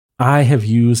I have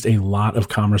used a lot of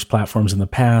commerce platforms in the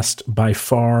past. By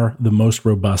far, the most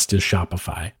robust is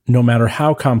Shopify. No matter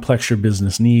how complex your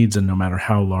business needs and no matter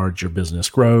how large your business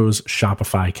grows,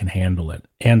 Shopify can handle it.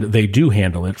 And they do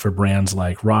handle it for brands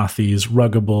like Rothy's,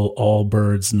 Ruggable,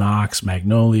 Allbirds, Knox,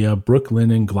 Magnolia,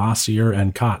 Brooklinen, Glossier,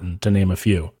 and Cotton, to name a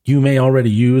few. You may already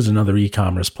use another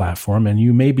e-commerce platform and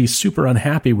you may be super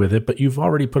unhappy with it, but you've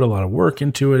already put a lot of work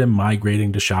into it and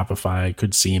migrating to Shopify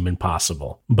could seem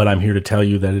impossible. But I'm here to tell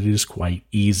you that it is quite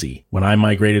easy. When I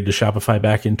migrated to Shopify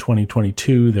back in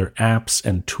 2022, their apps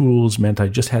and tools meant I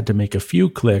just had to make a few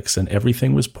clicks and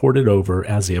everything was ported over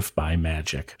as if by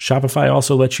magic. Shopify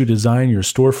also lets you design your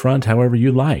storefront however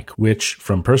you like, which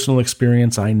from personal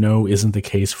experience I know isn't the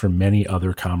case for many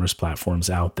other commerce platforms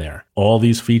out there. All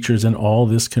these features and all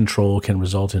this control can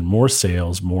result in more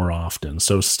sales more often.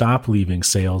 So stop leaving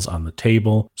sales on the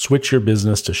table. Switch your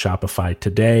business to Shopify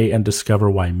today and discover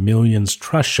why millions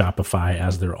trust Shopify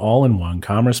as their all-in-one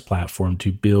commerce platform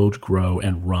to build, grow,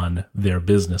 and run their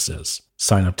businesses.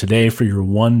 Sign up today for your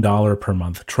 $1 per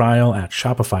month trial at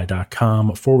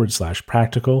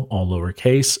shopify.com/practical, all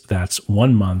lowercase. That's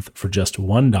 1 month for just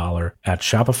 $1 at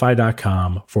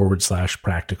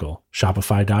shopify.com/practical.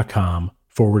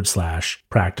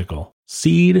 Shopify.com/practical.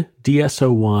 Seed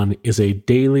DS-01 is a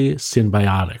daily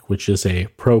synbiotic, which is a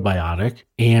probiotic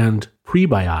and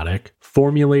prebiotic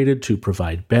formulated to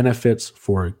provide benefits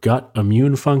for gut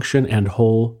immune function and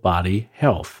whole body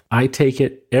health. I take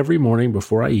it every morning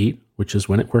before I eat, which is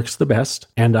when it works the best,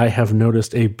 and I have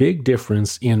noticed a big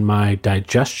difference in my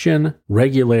digestion,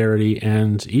 regularity,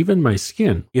 and even my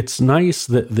skin. It's nice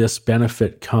that this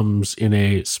benefit comes in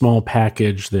a small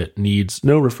package that needs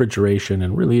no refrigeration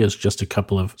and really is just a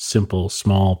couple of simple,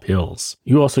 small pills.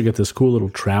 You also get this cool little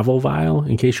travel vial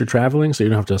in case you're traveling, so you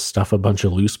don't have to stuff a bunch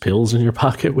of loose pills in your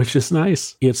pocket, which is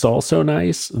nice. It's also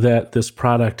nice that this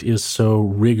product is so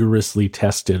rigorously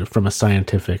tested from a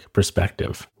scientific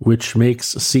perspective, which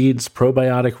makes Seed's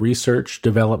probiotic research,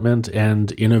 development,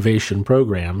 and innovation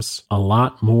programs a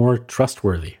lot more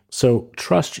trustworthy. So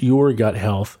trust your gut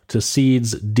health to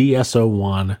Seed's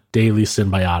DS-01 Daily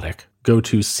Synbiotic. Go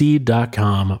to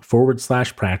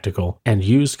seed.com/practical and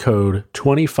use code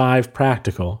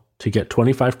 25practical to get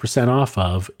 25% off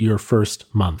of your first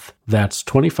month. That's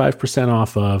 25%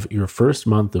 off of your first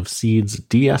month of Seed's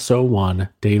DS-01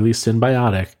 Daily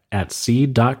Synbiotic at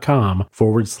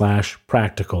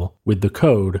seed.com/practical with the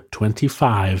code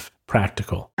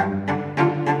 25practical.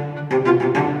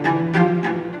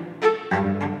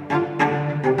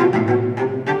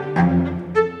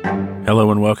 Hello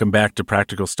and welcome back to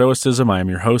Practical Stoicism. I am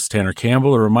your host, Tanner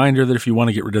Campbell. A reminder that if you want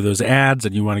to get rid of those ads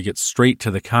and you want to get straight to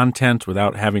the content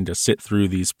without having to sit through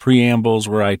these preambles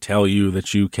where I tell you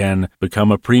that you can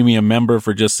become a premium member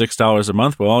for just $6 a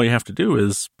month, well, all you have to do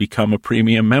is become a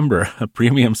premium member, a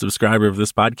premium subscriber of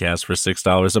this podcast for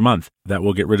 $6 a month. That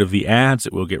will get rid of the ads,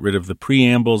 it will get rid of the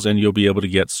preambles, and you'll be able to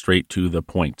get straight to the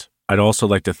point. I'd also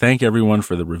like to thank everyone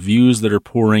for the reviews that are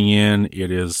pouring in. It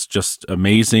is just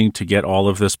amazing to get all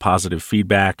of this positive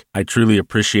feedback. I truly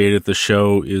appreciate it. The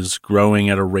show is growing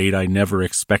at a rate I never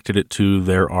expected it to.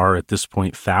 There are, at this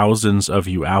point, thousands of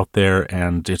you out there,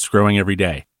 and it's growing every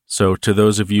day. So to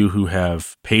those of you who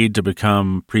have paid to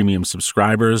become premium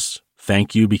subscribers,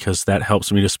 thank you, because that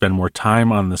helps me to spend more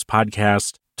time on this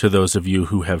podcast. To those of you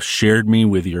who have shared me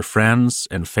with your friends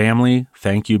and family,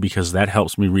 thank you, because that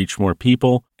helps me reach more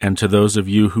people. And to those of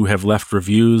you who have left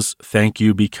reviews, thank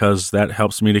you, because that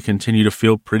helps me to continue to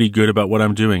feel pretty good about what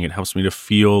I'm doing. It helps me to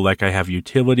feel like I have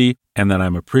utility and that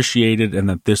I'm appreciated and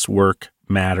that this work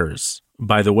matters.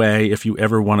 By the way, if you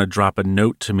ever want to drop a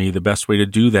note to me, the best way to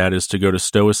do that is to go to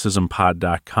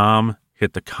stoicismpod.com,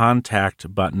 hit the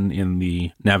contact button in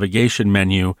the navigation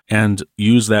menu, and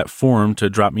use that form to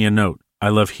drop me a note. I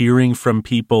love hearing from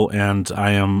people, and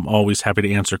I am always happy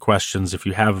to answer questions if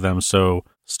you have them. So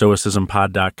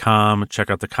stoicismpod.com,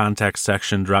 check out the contact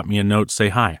section, drop me a note, say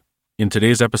hi. In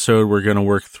today's episode, we're going to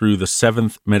work through the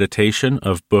 7th meditation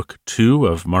of Book 2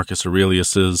 of Marcus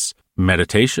Aurelius's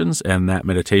Meditations, and that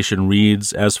meditation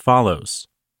reads as follows.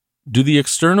 Do the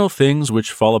external things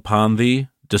which fall upon thee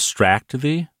distract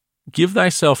thee? Give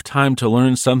thyself time to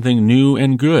learn something new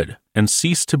and good, and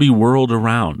cease to be whirled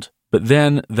around. But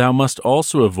then thou must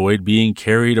also avoid being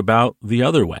carried about the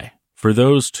other way. For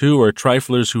those too are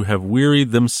triflers who have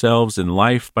wearied themselves in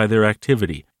life by their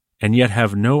activity, and yet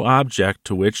have no object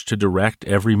to which to direct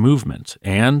every movement,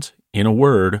 and, in a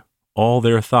word, all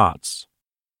their thoughts.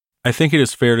 I think it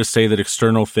is fair to say that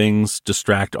external things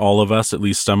distract all of us at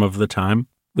least some of the time.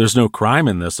 There's no crime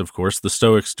in this, of course. The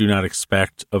Stoics do not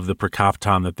expect of the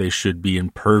Prokopton that they should be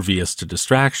impervious to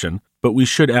distraction, but we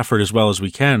should effort as well as we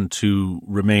can to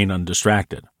remain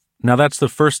undistracted. Now, that's the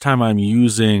first time I'm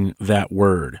using that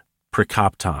word,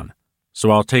 prakopton, so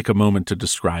I'll take a moment to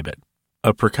describe it.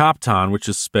 A prakopton, which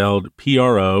is spelled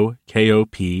Prokopton,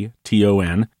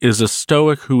 is a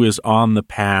Stoic who is on the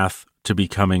path to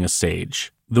becoming a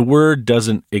sage. The word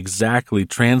doesn't exactly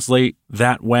translate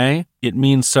that way. It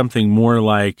means something more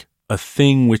like a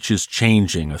thing which is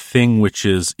changing, a thing which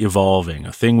is evolving,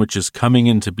 a thing which is coming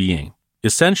into being.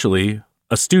 Essentially,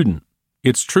 a student.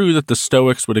 It's true that the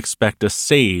Stoics would expect a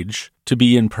sage to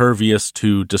be impervious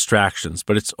to distractions,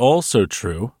 but it's also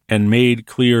true, and made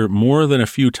clear more than a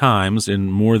few times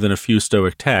in more than a few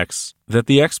Stoic texts, that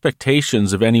the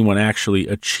expectations of anyone actually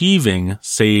achieving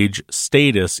sage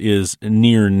status is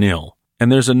near nil.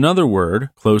 And there's another word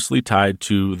closely tied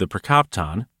to the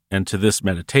prakopton, and to this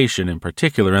meditation in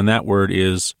particular, and that word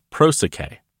is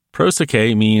prosike.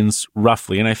 Prosike means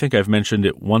roughly, and I think I've mentioned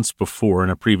it once before in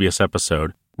a previous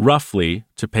episode, roughly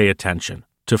to pay attention,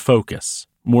 to focus.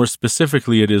 More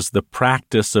specifically, it is the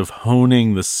practice of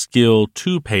honing the skill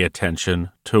to pay attention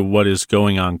to what is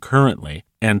going on currently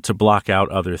and to block out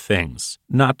other things,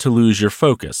 not to lose your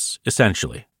focus,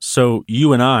 essentially. So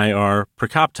you and I are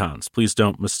prakoptons. Please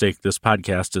don't mistake this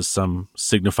podcast as some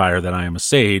signifier that I am a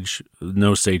sage.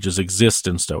 No sages exist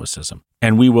in Stoicism,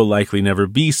 and we will likely never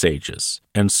be sages.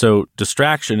 And so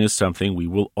distraction is something we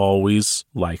will always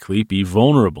likely be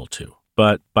vulnerable to.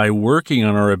 But by working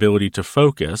on our ability to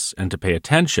focus and to pay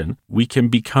attention, we can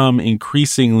become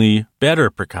increasingly better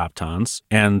prakoptons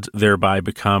and thereby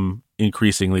become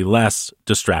increasingly less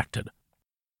distracted.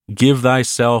 Give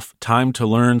thyself time to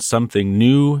learn something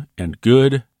new and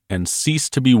good and cease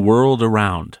to be whirled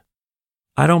around.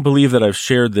 I don't believe that I've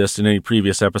shared this in any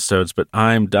previous episodes, but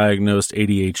I'm diagnosed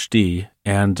ADHD,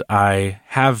 and I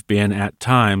have been at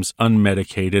times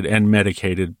unmedicated and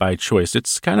medicated by choice.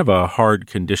 It's kind of a hard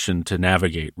condition to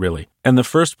navigate, really. And the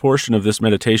first portion of this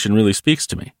meditation really speaks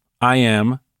to me. I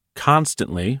am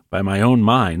constantly, by my own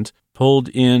mind, pulled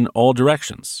in all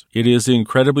directions. It is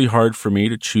incredibly hard for me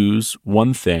to choose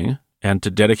one thing and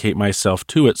to dedicate myself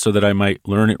to it so that I might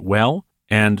learn it well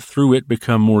and through it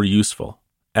become more useful.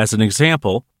 As an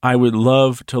example, I would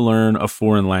love to learn a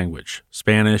foreign language,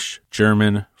 Spanish,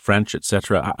 German, French,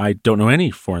 etc. I don't know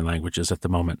any foreign languages at the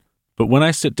moment. But when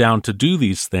I sit down to do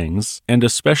these things, and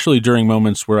especially during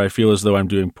moments where I feel as though I'm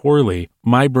doing poorly,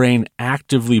 my brain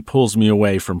actively pulls me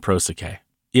away from prosike.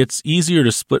 It's easier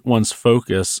to split one's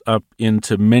focus up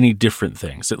into many different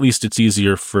things. At least it's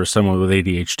easier for someone with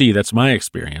ADHD, that's my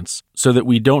experience, so that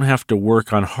we don't have to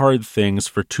work on hard things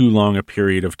for too long a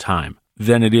period of time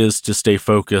than it is to stay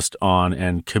focused on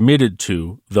and committed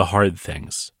to the hard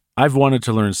things. I've wanted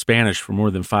to learn Spanish for more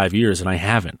than 5 years, and I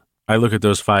haven't. I look at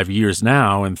those 5 years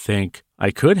now and think, I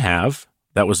could have.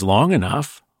 That was long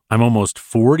enough. I'm almost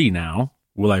 40 now.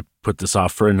 Will I put this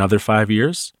off for another 5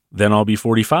 years? Then I'll be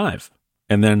 45,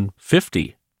 and then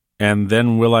 50. And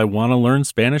then will I want to learn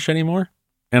Spanish anymore?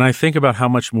 And I think about how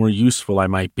much more useful I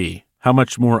might be, how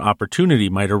much more opportunity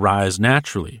might arise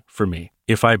naturally for me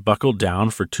if I buckled down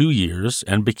for 2 years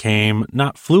and became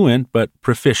not fluent, but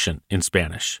proficient in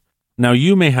Spanish. Now,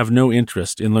 you may have no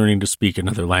interest in learning to speak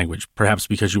another language, perhaps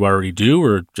because you already do,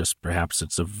 or just perhaps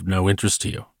it's of no interest to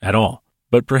you at all.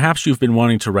 But perhaps you've been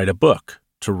wanting to write a book,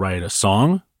 to write a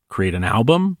song, create an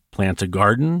album, plant a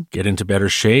garden, get into better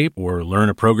shape, or learn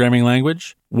a programming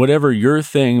language. Whatever your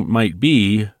thing might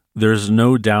be, there's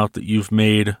no doubt that you've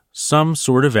made some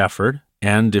sort of effort,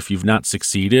 and if you've not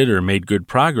succeeded or made good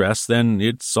progress, then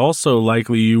it's also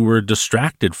likely you were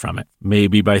distracted from it,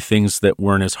 maybe by things that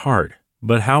weren't as hard.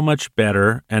 But how much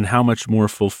better and how much more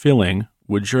fulfilling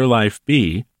would your life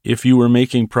be if you were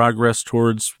making progress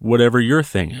towards whatever your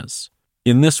thing is?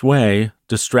 In this way,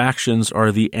 distractions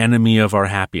are the enemy of our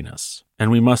happiness, and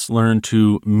we must learn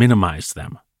to minimize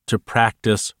them, to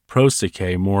practice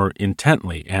prosike more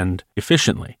intently and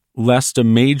efficiently, lest a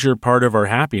major part of our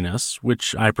happiness,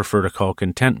 which I prefer to call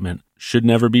contentment, should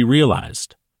never be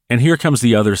realized. And here comes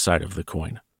the other side of the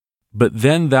coin. But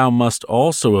then thou must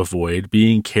also avoid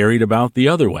being carried about the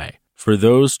other way, for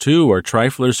those too are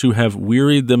triflers who have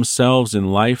wearied themselves in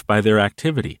life by their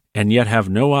activity, and yet have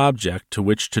no object to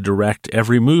which to direct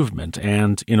every movement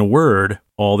and, in a word,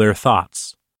 all their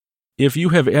thoughts. If you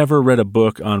have ever read a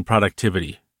book on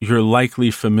productivity, you're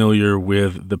likely familiar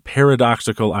with the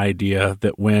paradoxical idea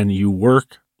that when you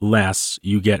work less,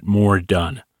 you get more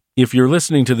done. If you're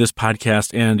listening to this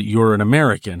podcast and you're an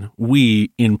American,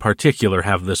 we, in particular,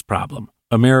 have this problem.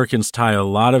 Americans tie a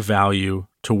lot of value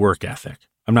to work ethic.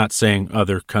 I'm not saying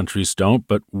other countries don't,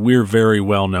 but we're very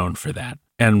well known for that.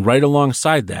 And right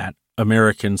alongside that,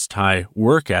 Americans tie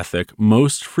work ethic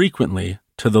most frequently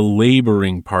to the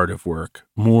laboring part of work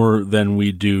more than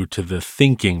we do to the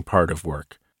thinking part of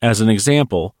work. As an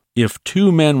example, if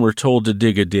two men were told to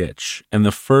dig a ditch, and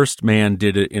the first man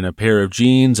did it in a pair of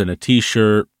jeans and a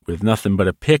t-shirt with nothing but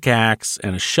a pickaxe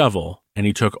and a shovel, and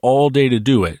he took all day to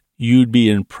do it, you'd be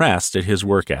impressed at his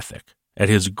work ethic, at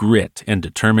his grit and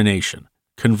determination.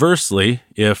 Conversely,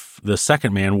 if the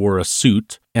second man wore a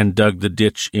suit and dug the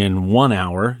ditch in 1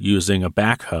 hour using a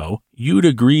backhoe, you'd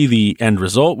agree the end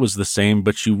result was the same,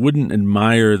 but you wouldn't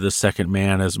admire the second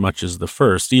man as much as the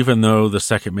first. Even though the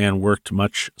second man worked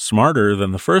much smarter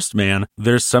than the first man,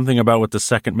 there's something about what the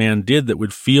second man did that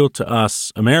would feel to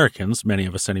us Americans, many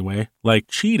of us anyway, like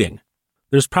cheating.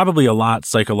 There's probably a lot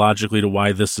psychologically to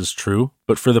why this is true,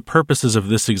 but for the purposes of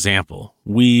this example,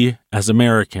 we, as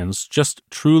Americans, just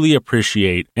truly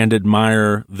appreciate and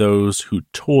admire those who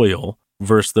toil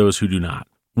versus those who do not.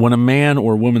 When a man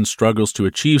or woman struggles to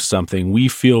achieve something, we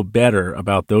feel better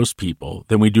about those people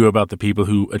than we do about the people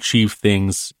who achieve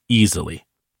things easily.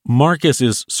 Marcus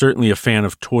is certainly a fan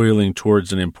of toiling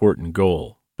towards an important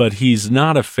goal, but he's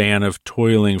not a fan of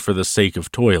toiling for the sake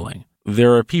of toiling.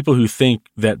 There are people who think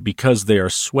that because they are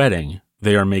sweating,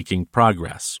 they are making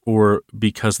progress, or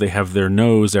because they have their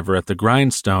nose ever at the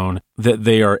grindstone, that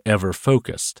they are ever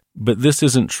focused. But this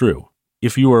isn't true.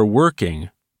 If you are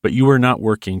working, but you are not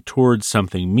working towards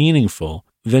something meaningful,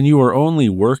 then you are only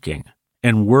working.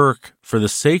 And work for the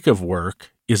sake of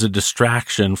work is a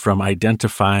distraction from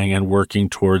identifying and working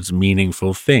towards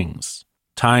meaningful things.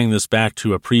 Tying this back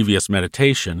to a previous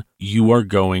meditation, you are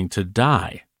going to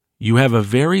die. You have a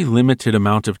very limited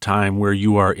amount of time where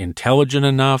you are intelligent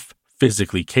enough,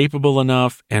 physically capable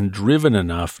enough, and driven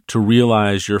enough to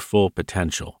realize your full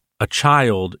potential. A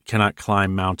child cannot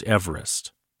climb Mount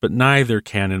Everest, but neither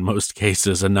can, in most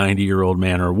cases, a 90-year-old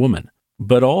man or woman.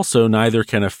 But also neither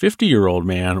can a 50-year-old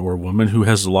man or woman who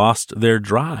has lost their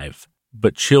drive.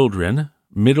 But children,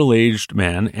 middle-aged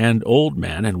men, and old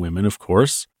men and women, of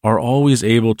course, are always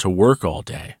able to work all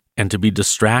day and to be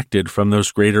distracted from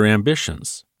those greater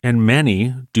ambitions. And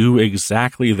many do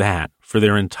exactly that for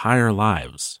their entire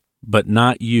lives. But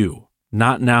not you.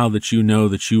 Not now that you know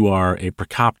that you are a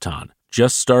Prakopton,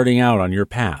 just starting out on your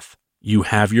path. You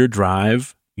have your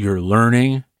drive, you're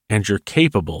learning, and you're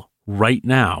capable right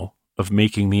now of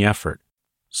making the effort.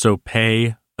 So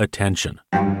pay attention.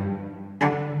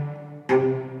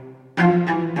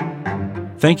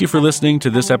 Thank you for listening to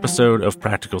this episode of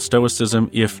Practical Stoicism.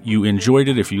 If you enjoyed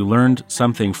it, if you learned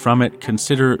something from it,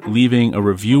 consider leaving a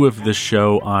review of this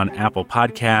show on Apple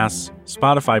Podcasts,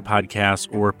 Spotify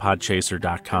Podcasts, or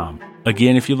Podchaser.com.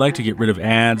 Again, if you'd like to get rid of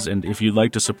ads and if you'd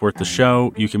like to support the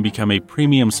show, you can become a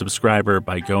premium subscriber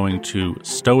by going to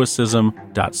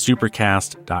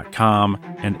stoicism.supercast.com,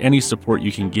 and any support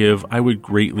you can give, I would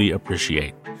greatly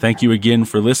appreciate. Thank you again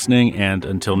for listening, and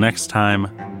until next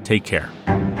time, take care.